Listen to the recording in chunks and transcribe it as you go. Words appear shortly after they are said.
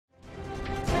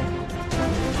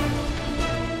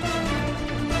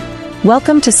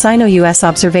Welcome to Sino-US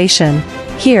Observation.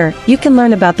 Here, you can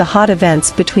learn about the hot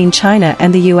events between China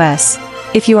and the US.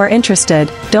 If you are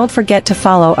interested, don't forget to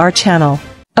follow our channel.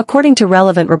 According to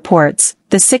relevant reports,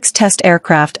 the 6 test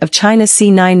aircraft of China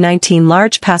C919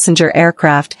 large passenger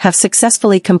aircraft have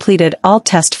successfully completed all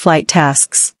test flight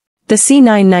tasks. The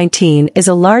C919 is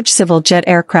a large civil jet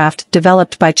aircraft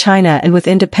developed by China and with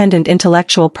independent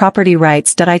intellectual property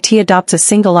rights.It adopts a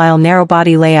single-aisle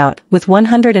narrow-body layout with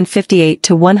 158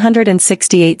 to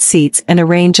 168 seats and a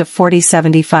range of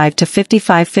 40-75 to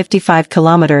 55-55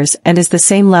 kilometers and is the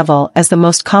same level as the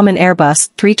most common Airbus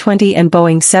 320 and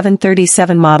Boeing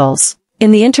 737 models.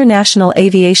 In the international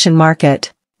aviation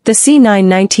market, the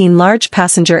C919 large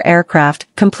passenger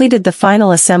aircraft completed the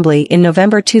final assembly in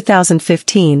November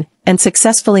 2015 and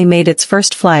successfully made its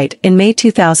first flight in May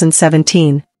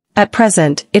 2017. At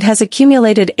present, it has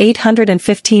accumulated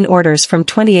 815 orders from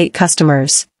 28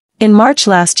 customers. In March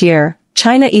last year,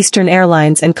 China Eastern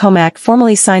Airlines and COMAC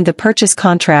formally signed the purchase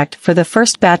contract for the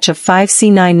first batch of 5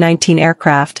 C919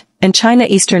 aircraft, and China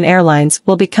Eastern Airlines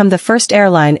will become the first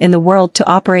airline in the world to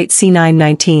operate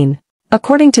C919.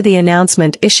 According to the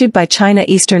announcement issued by China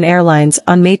Eastern Airlines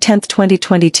on May 10,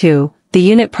 2022, the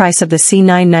unit price of the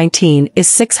C919 is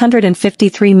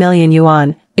 653 million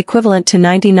yuan, equivalent to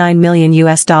 $99 million.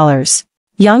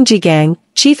 Yang Jigang,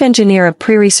 chief engineer of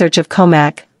pre-research of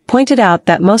COMAC, pointed out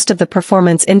that most of the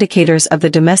performance indicators of the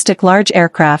domestic large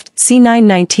aircraft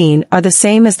C919 are the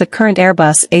same as the current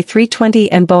Airbus A320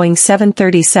 and Boeing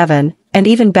 737, and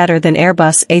even better than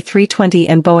Airbus A320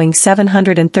 and Boeing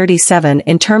 737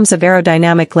 in terms of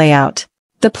aerodynamic layout.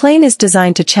 The plane is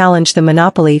designed to challenge the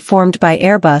monopoly formed by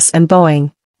Airbus and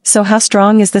Boeing. So how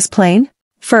strong is this plane?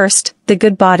 First, the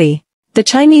good body. The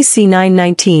Chinese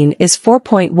C919 is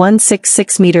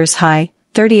 4.166 meters high,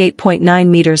 38.9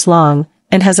 meters long,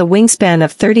 and has a wingspan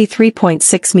of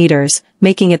 33.6 meters,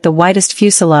 making it the widest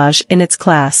fuselage in its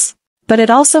class. But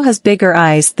it also has bigger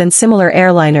eyes than similar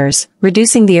airliners,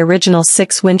 reducing the original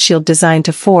 6 windshield design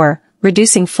to 4,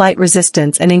 reducing flight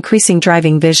resistance and increasing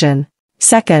driving vision.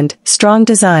 Second, strong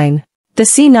design. The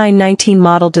C919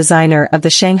 model designer of the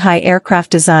Shanghai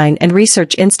Aircraft Design and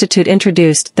Research Institute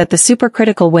introduced that the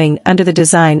supercritical wing under the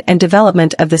design and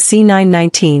development of the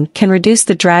C919 can reduce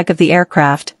the drag of the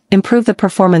aircraft, improve the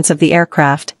performance of the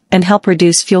aircraft, and help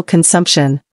reduce fuel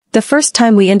consumption. The first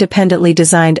time we independently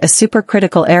designed a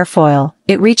supercritical airfoil,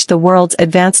 it reached the world's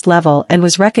advanced level and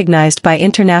was recognized by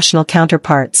international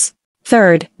counterparts.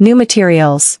 Third, new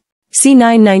materials.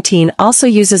 C919 also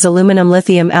uses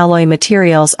aluminum-lithium alloy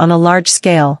materials on a large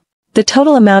scale. The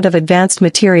total amount of advanced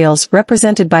materials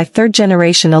represented by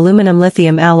third-generation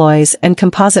aluminum-lithium alloys and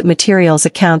composite materials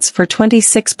accounts for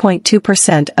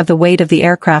 26.2% of the weight of the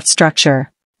aircraft structure.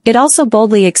 It also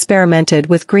boldly experimented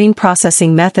with green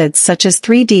processing methods such as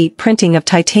 3D printing of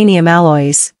titanium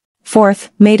alloys.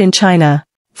 Fourth, made in China.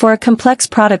 For a complex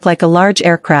product like a large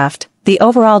aircraft, the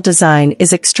overall design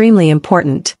is extremely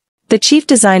important. The chief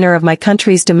designer of my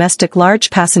country's domestic large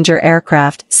passenger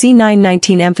aircraft,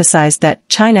 C919, emphasized that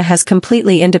China has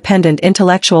completely independent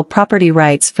intellectual property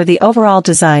rights for the overall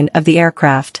design of the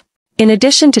aircraft. In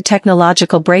addition to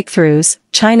technological breakthroughs,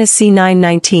 China's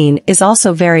C919 is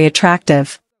also very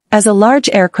attractive. As a large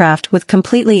aircraft with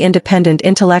completely independent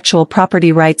intellectual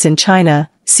property rights in China,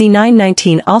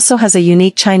 C919 also has a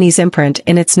unique Chinese imprint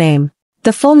in its name.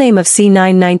 The full name of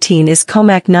C919 is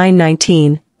COMAC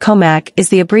 919. COMAC is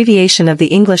the abbreviation of the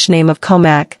English name of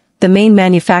COMAC, the main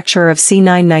manufacturer of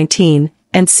C919,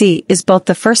 and C is both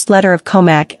the first letter of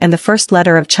COMAC and the first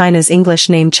letter of China's English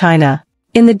name China.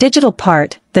 In the digital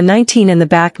part, the 19 in the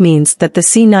back means that the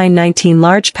C919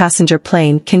 large passenger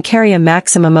plane can carry a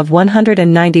maximum of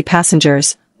 190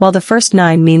 passengers, while the first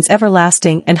 9 means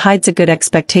everlasting and hides a good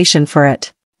expectation for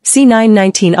it.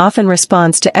 C919 often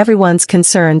responds to everyone's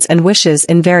concerns and wishes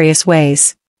in various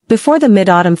ways. Before the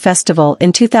Mid-Autumn Festival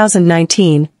in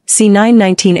 2019,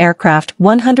 C919 Aircraft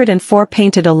 104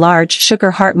 painted a large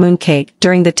sugar heart mooncake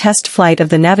during the test flight of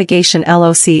the Navigation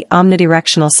LOC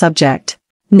omnidirectional subject.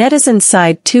 Netizens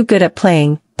sighed too good at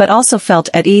playing, but also felt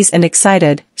at ease and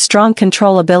excited, strong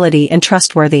controllability and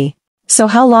trustworthy. So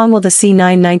how long will the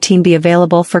C919 be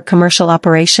available for commercial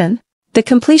operation? The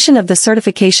completion of the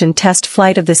certification test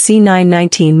flight of the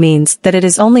C919 means that it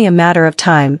is only a matter of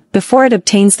time before it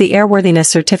obtains the airworthiness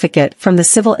certificate from the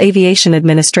Civil Aviation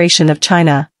Administration of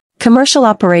China. Commercial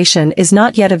operation is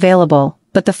not yet available,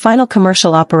 but the final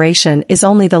commercial operation is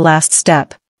only the last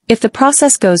step. If the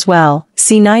process goes well,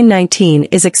 C919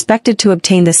 is expected to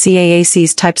obtain the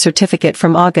CAAC's type certificate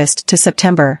from August to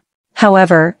September.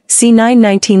 However,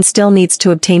 C919 still needs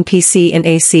to obtain PC and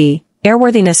AC,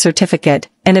 airworthiness certificate,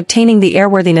 and obtaining the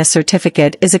airworthiness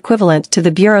certificate is equivalent to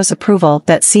the Bureau's approval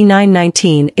that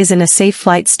C919 is in a safe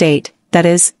flight state, that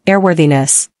is,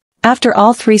 airworthiness. After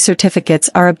all three certificates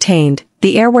are obtained,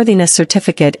 the airworthiness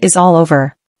certificate is all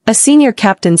over. A senior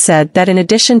captain said that in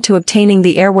addition to obtaining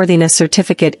the airworthiness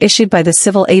certificate issued by the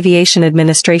Civil Aviation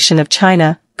Administration of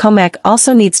China, COMAC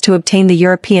also needs to obtain the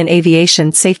European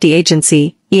Aviation Safety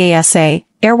Agency, EASA,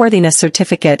 airworthiness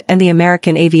certificate and the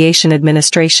American Aviation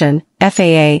Administration,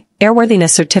 FAA,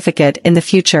 airworthiness certificate in the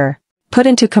future. Put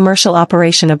into commercial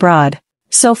operation abroad.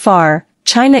 So far,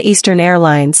 China Eastern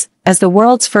Airlines, as the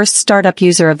world's first startup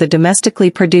user of the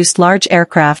domestically produced large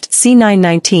aircraft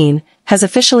C919, has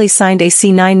officially signed a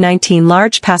C919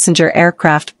 large passenger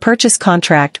aircraft purchase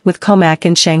contract with COMAC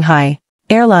in Shanghai.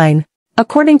 Airline.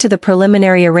 According to the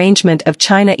preliminary arrangement of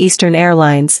China Eastern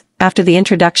Airlines, after the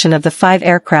introduction of the 5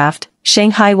 aircraft,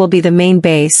 Shanghai will be the main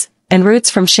base, and routes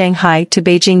from Shanghai to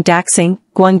Beijing, Daxing,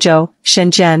 Guangzhou,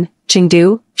 Shenzhen,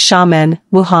 Chengdu, Xiamen,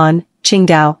 Wuhan,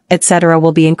 Qingdao, etc.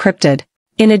 will be encrypted.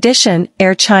 In addition,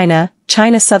 Air China,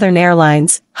 China Southern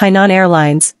Airlines, Hainan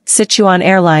Airlines, Sichuan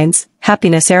Airlines,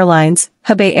 Happiness Airlines,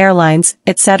 Hebei Airlines,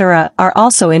 etc. are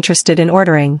also interested in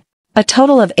ordering. A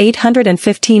total of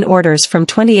 815 orders from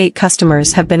 28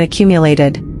 customers have been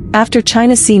accumulated. After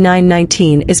China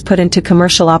C919 is put into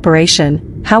commercial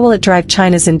operation, how will it drive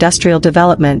China's industrial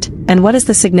development, and what is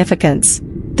the significance?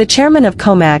 The chairman of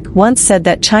COMAC once said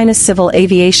that China's civil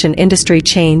aviation industry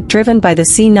chain driven by the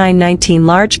C919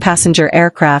 large passenger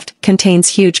aircraft contains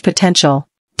huge potential.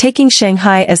 Taking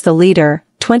Shanghai as the leader,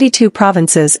 22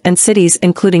 provinces and cities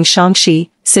including Shaanxi,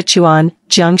 Sichuan,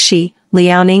 Jiangxi,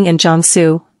 Liaoning and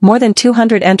Jiangsu, more than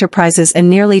 200 enterprises and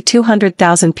nearly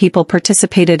 200,000 people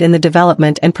participated in the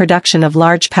development and production of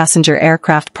large passenger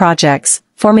aircraft projects,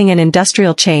 forming an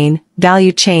industrial chain,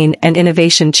 value chain and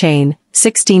innovation chain.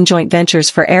 16 joint ventures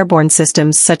for airborne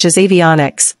systems such as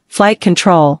avionics, flight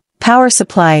control, power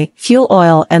supply, fuel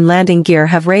oil and landing gear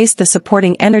have raised the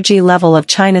supporting energy level of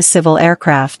China's civil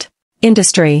aircraft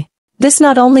industry. This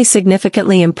not only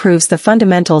significantly improves the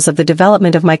fundamentals of the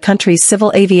development of my country's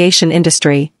civil aviation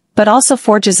industry, but also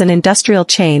forges an industrial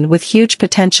chain with huge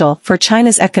potential for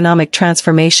China's economic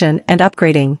transformation and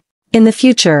upgrading. In the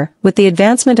future, with the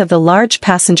advancement of the large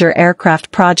passenger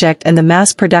aircraft project and the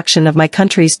mass production of my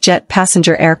country's jet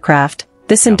passenger aircraft,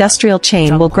 this industrial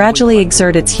chain will gradually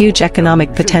exert its huge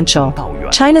economic potential.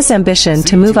 China's ambition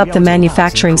to move up the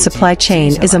manufacturing supply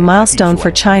chain is a milestone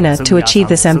for China to achieve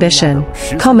this ambition.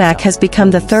 COMAC has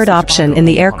become the third option in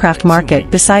the aircraft market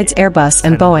besides Airbus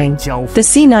and Boeing. The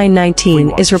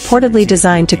C919 is reportedly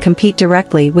designed to compete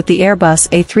directly with the Airbus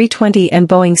A320 and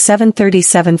Boeing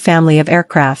 737 family of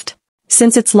aircraft.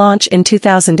 Since its launch in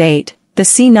 2008, the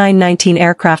C919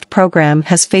 aircraft program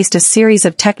has faced a series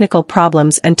of technical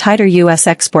problems and tighter U.S.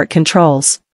 export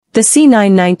controls. The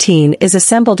C919 is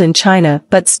assembled in China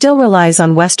but still relies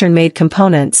on Western-made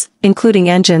components, including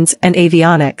engines and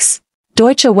avionics.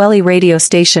 Deutsche Welle radio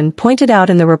station pointed out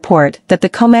in the report that the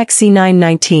COMAC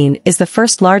C919 is the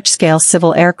first large-scale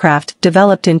civil aircraft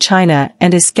developed in China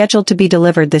and is scheduled to be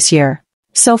delivered this year.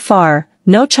 So far,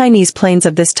 no Chinese planes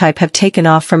of this type have taken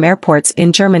off from airports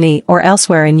in Germany or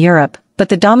elsewhere in Europe, but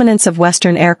the dominance of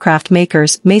Western aircraft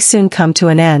makers may soon come to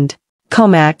an end.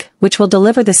 COMAC, which will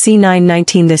deliver the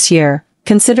C919 this year,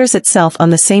 considers itself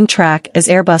on the same track as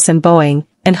Airbus and Boeing,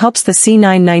 and hopes the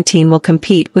C919 will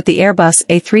compete with the Airbus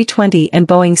A320 and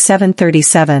Boeing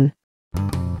 737.